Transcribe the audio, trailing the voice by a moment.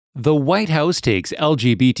The White House takes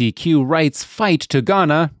LGBTQ rights fight to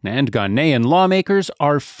Ghana, and Ghanaian lawmakers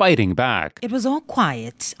are fighting back. It was all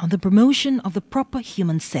quiet on the promotion of the proper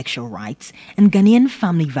human sexual rights and Ghanaian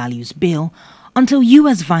family values bill until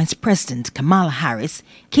U.S. Vice President Kamala Harris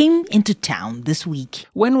came into town this week.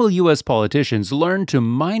 When will U.S. politicians learn to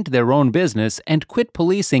mind their own business and quit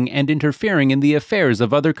policing and interfering in the affairs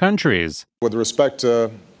of other countries? With respect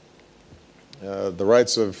to the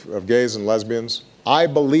rights of gays and lesbians, I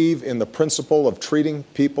believe in the principle of treating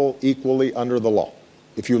people equally under the law.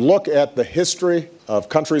 If you look at the history of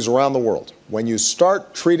countries around the world, when you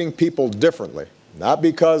start treating people differently, not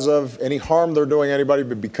because of any harm they're doing anybody,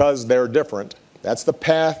 but because they're different, that's the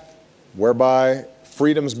path whereby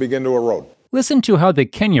freedoms begin to erode. Listen to how the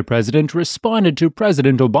Kenya president responded to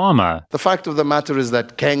President Obama. The fact of the matter is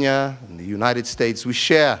that Kenya and the United States, we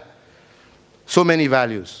share so many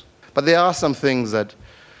values. But there are some things that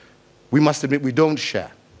we must admit we don't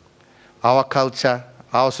share. Our culture,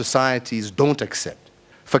 our societies don't accept.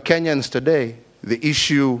 For Kenyans today, the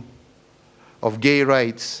issue of gay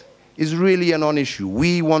rights is really a non-issue.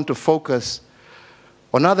 We want to focus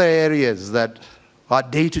on other areas that are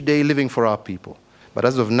day-to-day living for our people. But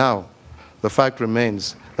as of now, the fact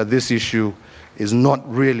remains that this issue is not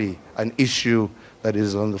really an issue that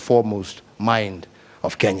is on the foremost mind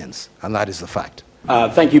of Kenyans, and that is the fact.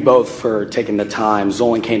 Thank you both for taking the time.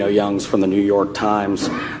 Zolan Kano-Youngs from the New York Times.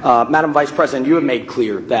 Madam Vice President, you have made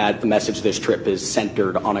clear that the message of this trip is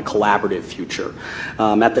centered on a collaborative future.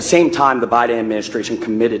 At the same time, the Biden administration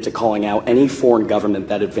committed to calling out any foreign government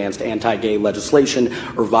that advanced anti-gay legislation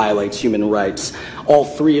or violates human rights. All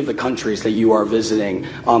three of the countries that you are visiting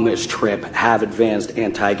on this trip have advanced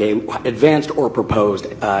or proposed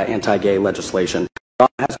anti-gay legislation.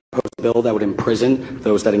 Has proposed a bill that would imprison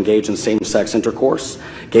those that engage in same-sex intercourse.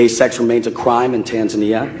 Gay sex remains a crime in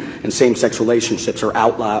Tanzania, and same-sex relationships are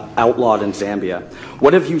outlawed in Zambia.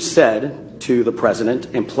 What have you said to the president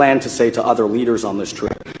and plan to say to other leaders on this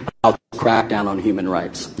trip about the crackdown on human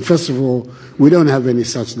rights? First of all, we don't have any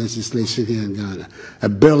such legislation here in Ghana. A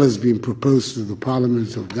bill has been proposed to the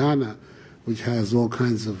Parliament of Ghana, which has all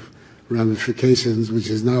kinds of ramifications, which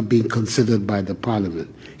is now being considered by the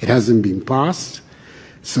Parliament. It hasn't been passed.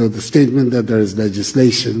 So the statement that there is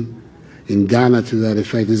legislation in Ghana to that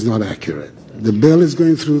effect is not accurate. The bill is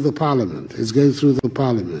going through the Parliament. It's going through the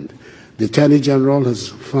Parliament. The Attorney General has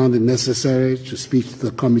found it necessary to speak to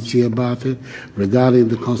the committee about it regarding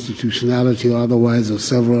the constitutionality or otherwise of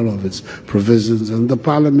several of its provisions, and the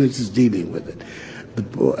Parliament is dealing with it.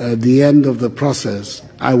 At the end of the process,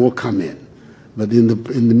 I will come in. But in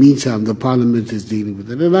the meantime, the Parliament is dealing with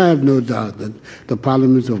it. And I have no doubt that the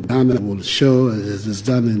Parliament of Ghana will show, as it has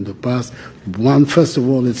done in the past, first of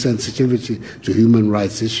all, its sensitivity to human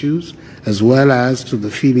rights issues, as well as to the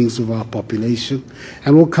feelings of our population,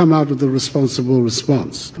 and will come out with a responsible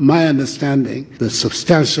response. My understanding, the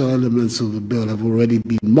substantial elements of the bill have already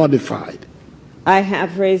been modified. I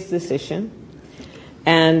have raised this issue.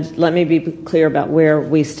 And let me be clear about where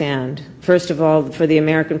we stand. First of all, for the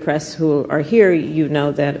American press who are here, you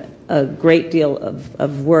know that a great deal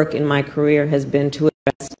of work in my career has been to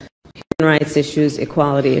address human rights issues,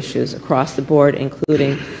 equality issues across the board,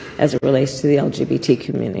 including as it relates to the LGBT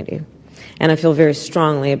community. And I feel very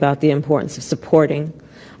strongly about the importance of supporting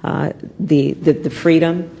the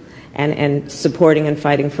freedom and supporting and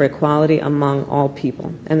fighting for equality among all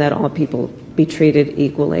people, and that all people be treated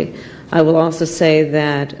equally. I will also say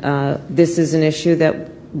that this is an issue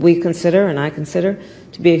that we consider, and I consider,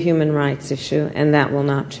 to be a human rights issue, and that will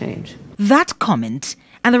not change. That comment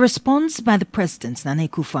and the response by the President, Nana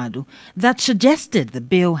Akufo-Addo, that suggested the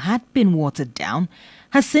bill had been watered down,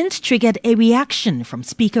 has since triggered a reaction from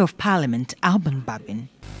Speaker of Parliament, Alban Bagbin.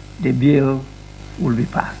 The bill will be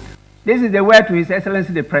passed. This is the word to His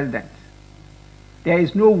Excellency the President. There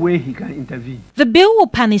is no way he can intervene. The bill will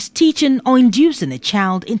punish teaching or inducing a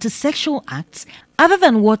child into sexual acts other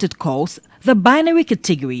than what it calls the binary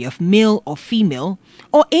category of male or female,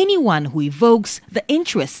 or anyone who evokes the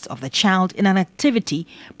interests of the child in an activity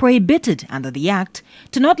prohibited under the Act,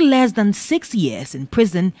 to not less than 6 years in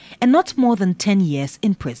prison and not more than 10 years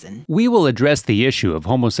in prison. We will address the issue of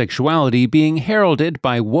homosexuality being heralded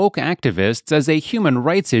by woke activists as a human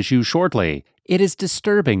rights issue shortly. It is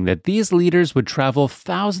disturbing that these leaders would travel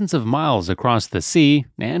thousands of miles across the sea,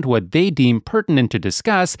 and what they deem pertinent to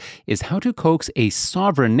discuss is how to coax a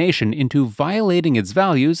sovereign nation into violating its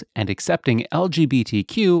values and accepting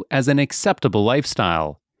LGBTQ as an acceptable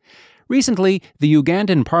lifestyle. Recently, the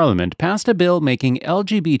Ugandan parliament passed a bill making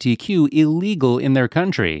LGBTQ illegal in their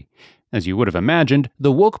country. As you would have imagined,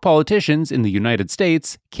 the woke politicians in the United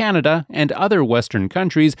States, Canada, and other Western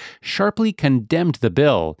countries sharply condemned the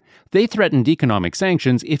bill. They threatened economic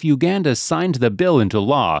sanctions if Uganda signed the bill into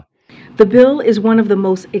law. The bill is one of the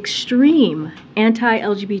most extreme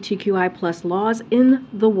anti-LGBTQI+ laws in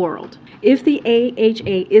the world. If the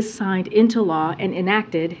AHA is signed into law and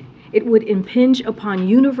enacted, it would impinge upon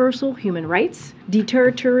universal human rights,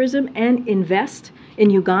 deter tourism, and invest in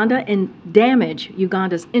Uganda and damage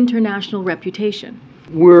Uganda's international reputation.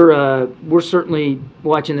 We're certainly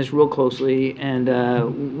watching this real closely,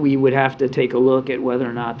 and we would have to take a look at whether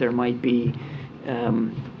or not there might be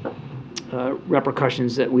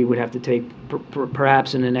repercussions that we would have to take,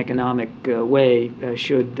 perhaps in an economic way,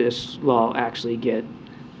 should this law actually get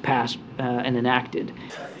passed and enacted.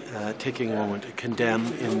 Taking a moment to condemn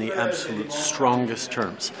in the absolute strongest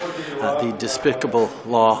terms the despicable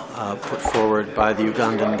law put forward by the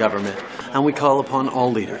Ugandan government. And we call upon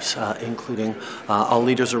all leaders, including all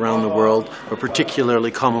leaders around the world, but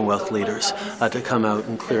particularly Commonwealth leaders, to come out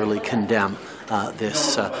and clearly condemn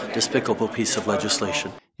this despicable piece of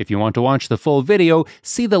legislation. If you want to watch the full video,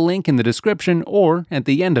 see the link in the description or at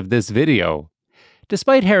the end of this video.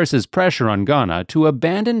 Despite Harris's pressure on Ghana to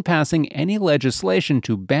abandon passing any legislation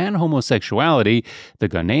to ban homosexuality, the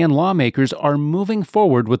Ghanaian lawmakers are moving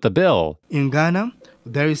forward with the bill. In Ghana,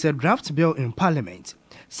 there is a draft bill in Parliament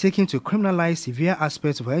seeking to criminalize severe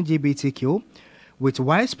aspects of LGBTQ, with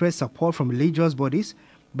widespread support from religious bodies,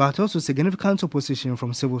 but also significant opposition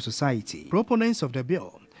from civil society. Proponents of the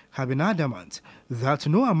bill have been adamant that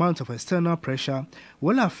no amount of external pressure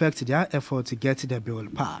will affect their effort to get the bill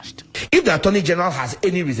passed. If the Attorney General has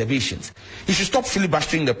any reservations, he should stop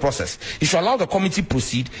filibustering the process. He should allow the committee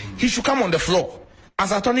proceed. He should come on the floor.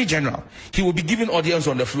 As Attorney General, he will be giving audience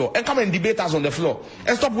on the floor and come and debate us on the floor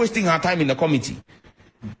and stop wasting our time in the committee.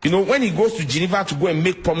 You know, when he goes to Geneva to go and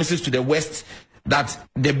make promises to the West that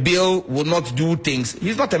the bill will not do things,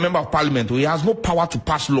 he's not a member of Parliament. He has no power to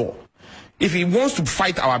pass law. If he wants to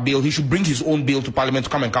fight our bill, he should bring his own bill to Parliament to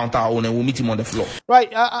come and counter our own, and we'll meet him on the floor.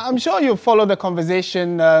 Right. I'm sure you followed the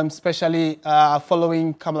conversation, especially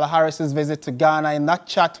following Kamala Harris's visit to Ghana. In that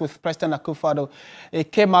chat with President Akufo-Addo,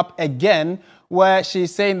 it came up again where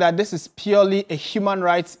she's saying that this is purely a human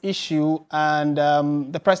rights issue, and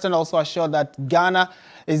the president also assured that Ghana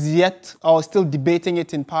is yet or still debating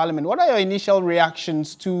it in Parliament. What are your initial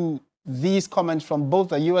reactions to these comments from both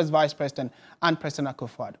the U.S. Vice President and President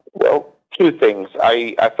Akufo-Addo? Well, two things.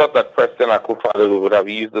 I thought that President Akufo-Addo would have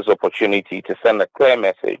used this opportunity to send a clear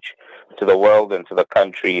message to the world and to the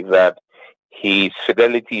country that his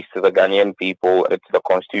fidelity is to the Ghanaian people and to the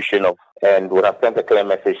Constitution and would have sent a clear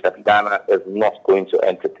message that Ghana is not going to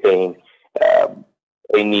entertain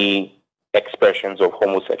any expressions of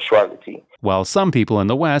homosexuality. While some people in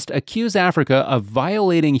the West accuse Africa of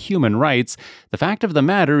violating human rights, the fact of the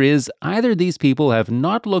matter is either these people have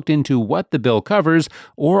not looked into what the bill covers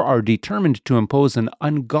or are determined to impose an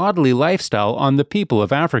ungodly lifestyle on the people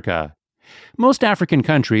of Africa. Most African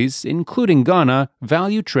countries, including Ghana,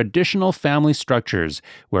 value traditional family structures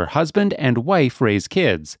where husband and wife raise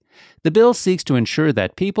kids. The bill seeks to ensure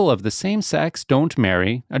that people of the same sex don't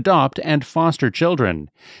marry, adopt, and foster children.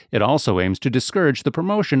 It also aims to discourage the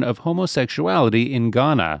promotion of homosexuality in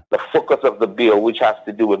Ghana. The focus of the bill, which has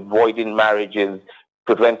to do with voiding marriages,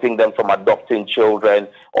 preventing them from adopting children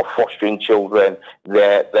or fostering children,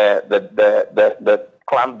 the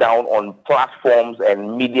clamp down on platforms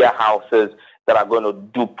and media houses that are going to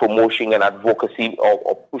do promotion and advocacy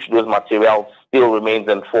or push those materials still remains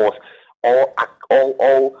in force.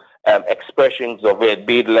 All expressions of it,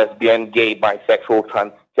 be it lesbian, gay, bisexual,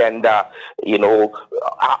 transgender,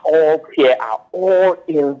 are all here, are all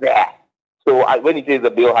in there. So when he says the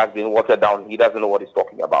bill has been watered down, he doesn't know what he's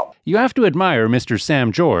talking about. You have to admire Mr.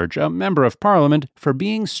 Sam George, a member of Parliament, for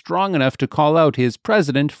being strong enough to call out his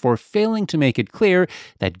president for failing to make it clear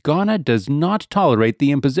that Ghana does not tolerate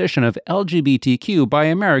the imposition of LGBTQ by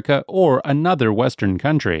America or another Western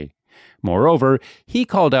country. Moreover, he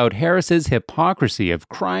called out Harris's hypocrisy of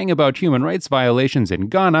crying about human rights violations in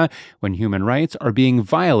Ghana when human rights are being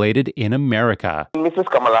violated in America. Mrs.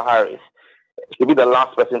 Kamala Harris should be the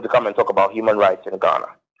last person to come and talk about human rights in Ghana.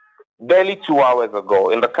 Barely 2 hours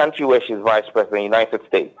ago, in the country where she's vice president of the United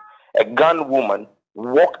States, a Ghanaian woman,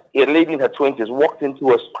 a lady in her 20s, walked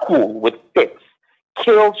into a school with pits,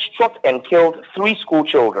 struck and killed 3 school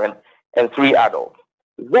children and 3 adults.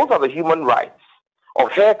 Those are the human rights of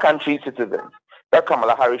her country's citizens that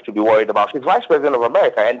Kamala Harris should be worried about. She's vice president of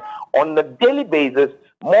America, and on a daily basis,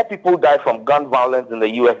 more people die from gun violence in the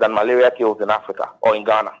U.S. than malaria kills in Africa or in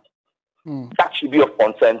Ghana. That should be of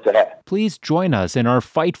concern to her. Please join us in our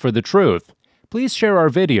fight for the truth. Please share our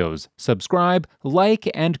videos, subscribe, like,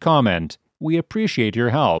 and comment. We appreciate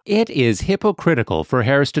your help. It is hypocritical for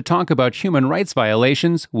Harris to talk about human rights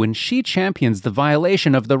violations when she champions the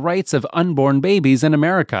violation of the rights of unborn babies in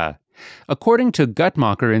America. According to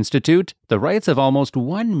Guttmacher Institute, the rights of almost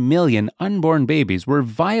 1 million unborn babies were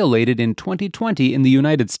violated in 2020 in the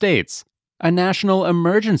United States. A national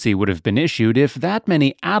emergency would have been issued if that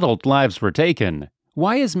many adult lives were taken.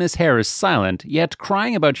 Why is Ms. Harris silent, yet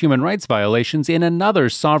crying about human rights violations in another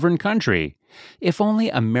sovereign country? If only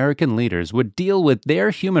American leaders would deal with their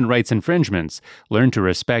human rights infringements, learn to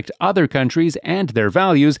respect other countries and their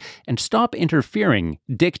values, and stop interfering,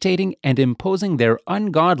 dictating, and imposing their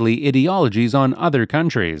ungodly ideologies on other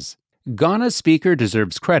countries. Ghana's speaker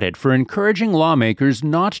deserves credit for encouraging lawmakers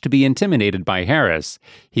not to be intimidated by Harris.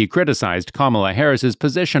 He criticized Kamala Harris's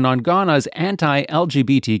position on Ghana's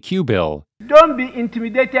anti-LGBTQ bill. Don't be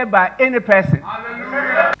intimidated by any person.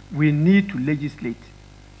 We need to legislate.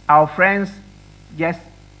 Our friends just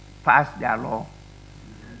passed their law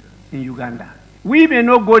in Uganda. We may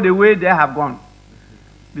not go the way they have gone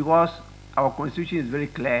because our constitution is very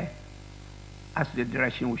clear as to the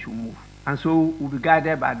direction we should move. And so we'll be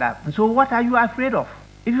guided by that. And so what are you afraid of?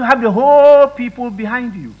 If you have the whole people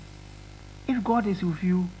behind you, if God is with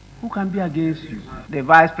you, who can be against you? The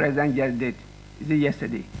vice president just did. Is it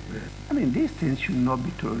yesterday? I mean, these things should not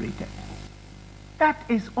be tolerated. That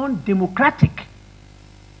is undemocratic.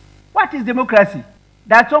 What is democracy?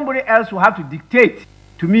 That somebody else will have to dictate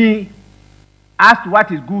to me as to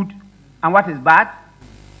what is good and what is bad?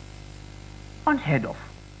 Unheard of.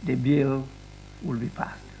 The bill will be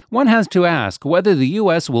passed. One has to ask whether the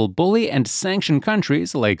U.S. will bully and sanction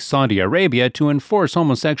countries like Saudi Arabia to enforce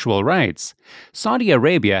homosexual rights. Saudi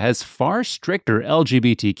Arabia has far stricter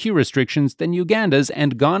LGBTQ restrictions than Uganda's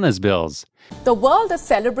and Ghana's bills. The world is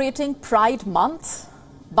celebrating Pride Month,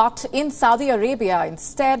 but in Saudi Arabia,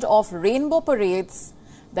 instead of rainbow parades,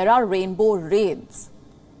 there are rainbow raids.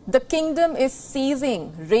 The kingdom is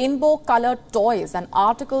seizing rainbow-colored toys and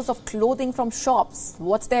articles of clothing from shops.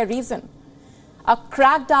 What's their reason? A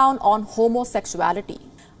crackdown on homosexuality.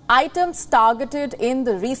 Items targeted in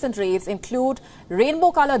the recent raids include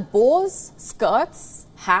rainbow-colored bows, skirts,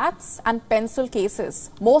 hats, and pencil cases.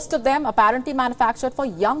 Most of them apparently manufactured for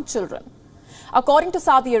young children. According to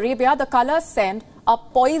Saudi Arabia, the colors send a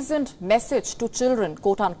poisoned message to children,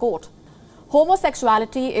 quote-unquote.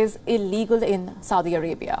 Homosexuality is illegal in Saudi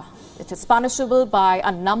Arabia. It is punishable by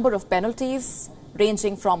a number of penalties,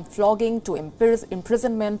 ranging from flogging to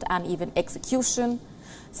imprisonment and even execution.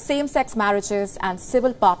 Same-sex marriages and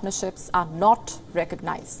civil partnerships are not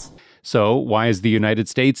recognized. So, why is the United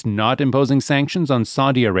States not imposing sanctions on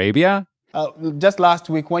Saudi Arabia? Just last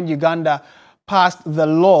week, when Uganda passed the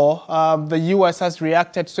law, the U.S. has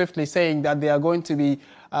reacted swiftly, saying that they are going to be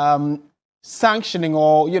sanctioning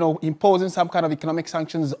or, imposing some kind of economic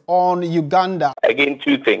sanctions on Uganda. Again,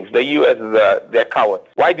 two things. The U.S. They're cowards.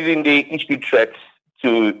 Why didn't they issue threats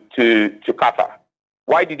to Qatar?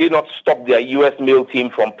 Why did they not stop their U.S. male team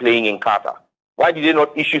from playing in Qatar? Why did they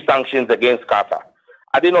not issue sanctions against Qatar?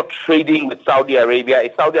 Are they not trading with Saudi Arabia?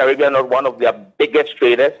 Is Saudi Arabia not one of their biggest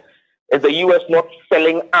traders? Is the U.S. not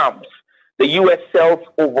selling arms? The U.S. sells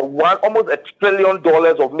over almost $1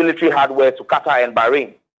 trillion of military hardware to Qatar and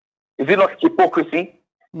Bahrain. Is it not hypocrisy?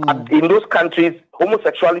 In those countries,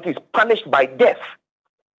 homosexuality is punished by death.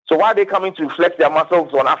 So why are they coming to flex their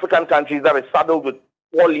muscles on African countries that are saddled with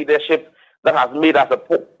poor leadership that has made us a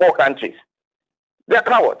poor countries? They're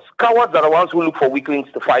cowards. Cowards are the ones who look for weaklings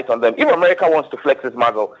to fight on them. If America wants to flex its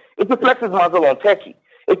muzzle, it will flex its muzzle on Turkey.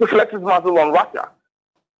 It will flex its muzzle on Russia,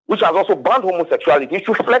 which has also banned homosexuality. It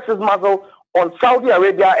should flex its muzzle on Saudi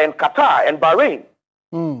Arabia and Qatar and Bahrain,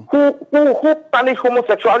 who punish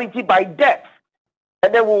homosexuality by death.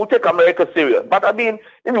 And then we will take America serious. But I mean,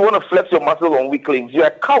 if you want to flex your muscle on weaklings, you're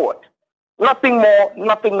a coward. Nothing more,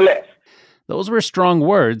 nothing less. Those were strong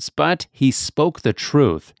words, but he spoke the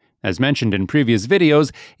truth. As mentioned in previous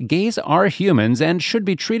videos, gays are humans and should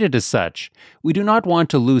be treated as such. We do not want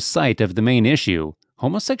to lose sight of the main issue.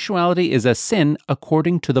 Homosexuality is a sin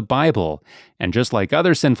according to the Bible, and just like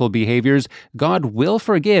other sinful behaviors, God will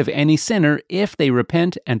forgive any sinner if they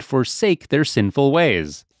repent and forsake their sinful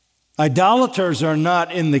ways. Idolaters are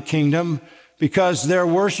not in the kingdom because they're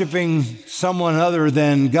worshiping someone other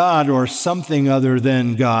than God or something other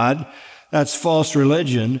than God. That's false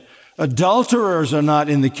religion. Adulterers are not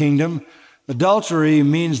in the kingdom. Adultery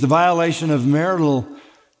means the violation of marital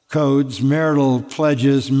codes, marital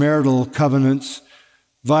pledges, marital covenants,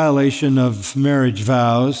 violation of marriage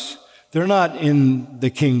vows. They're not in the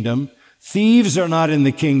kingdom. Thieves are not in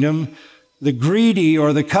the kingdom. The greedy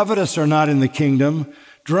or the covetous are not in the kingdom.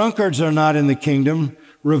 Drunkards are not in the kingdom.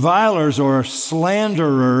 Revilers or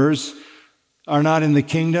slanderers are not in the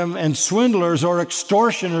kingdom. And swindlers or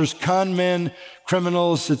extortioners, con men,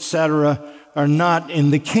 criminals, etc., are not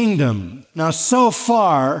in the kingdom. Now, so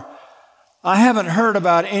far, I haven't heard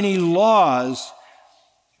about any laws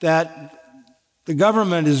that the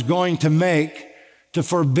government is going to make to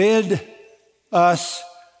forbid us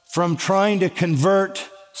from trying to convert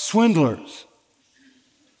swindlers,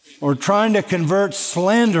 or trying to convert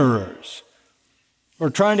slanderers, or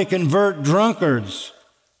trying to convert drunkards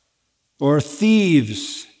or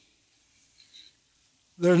thieves.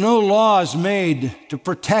 There are no laws made to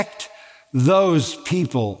protect those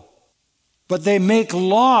people, but they make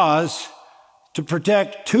laws to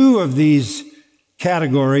protect two of these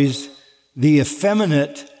categories, the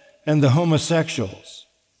effeminate and the homosexuals.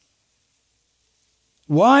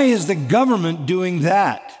 Why is the government doing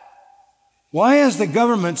that? Why has the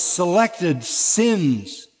government selected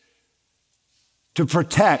sins to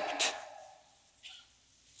protect?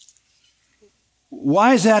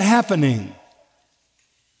 Why is that happening?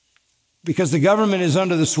 Because the government is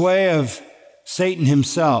under the sway of Satan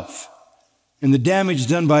himself. And the damage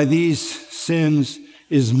done by these sins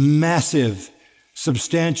is massive,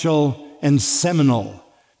 substantial, and seminal,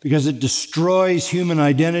 because it destroys human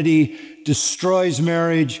identity, destroys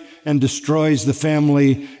marriage, and destroys the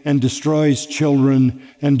family, and destroys children,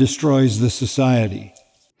 and destroys the society.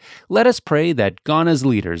 Let us pray that Ghana's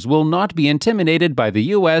leaders will not be intimidated by the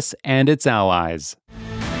U.S. and its allies.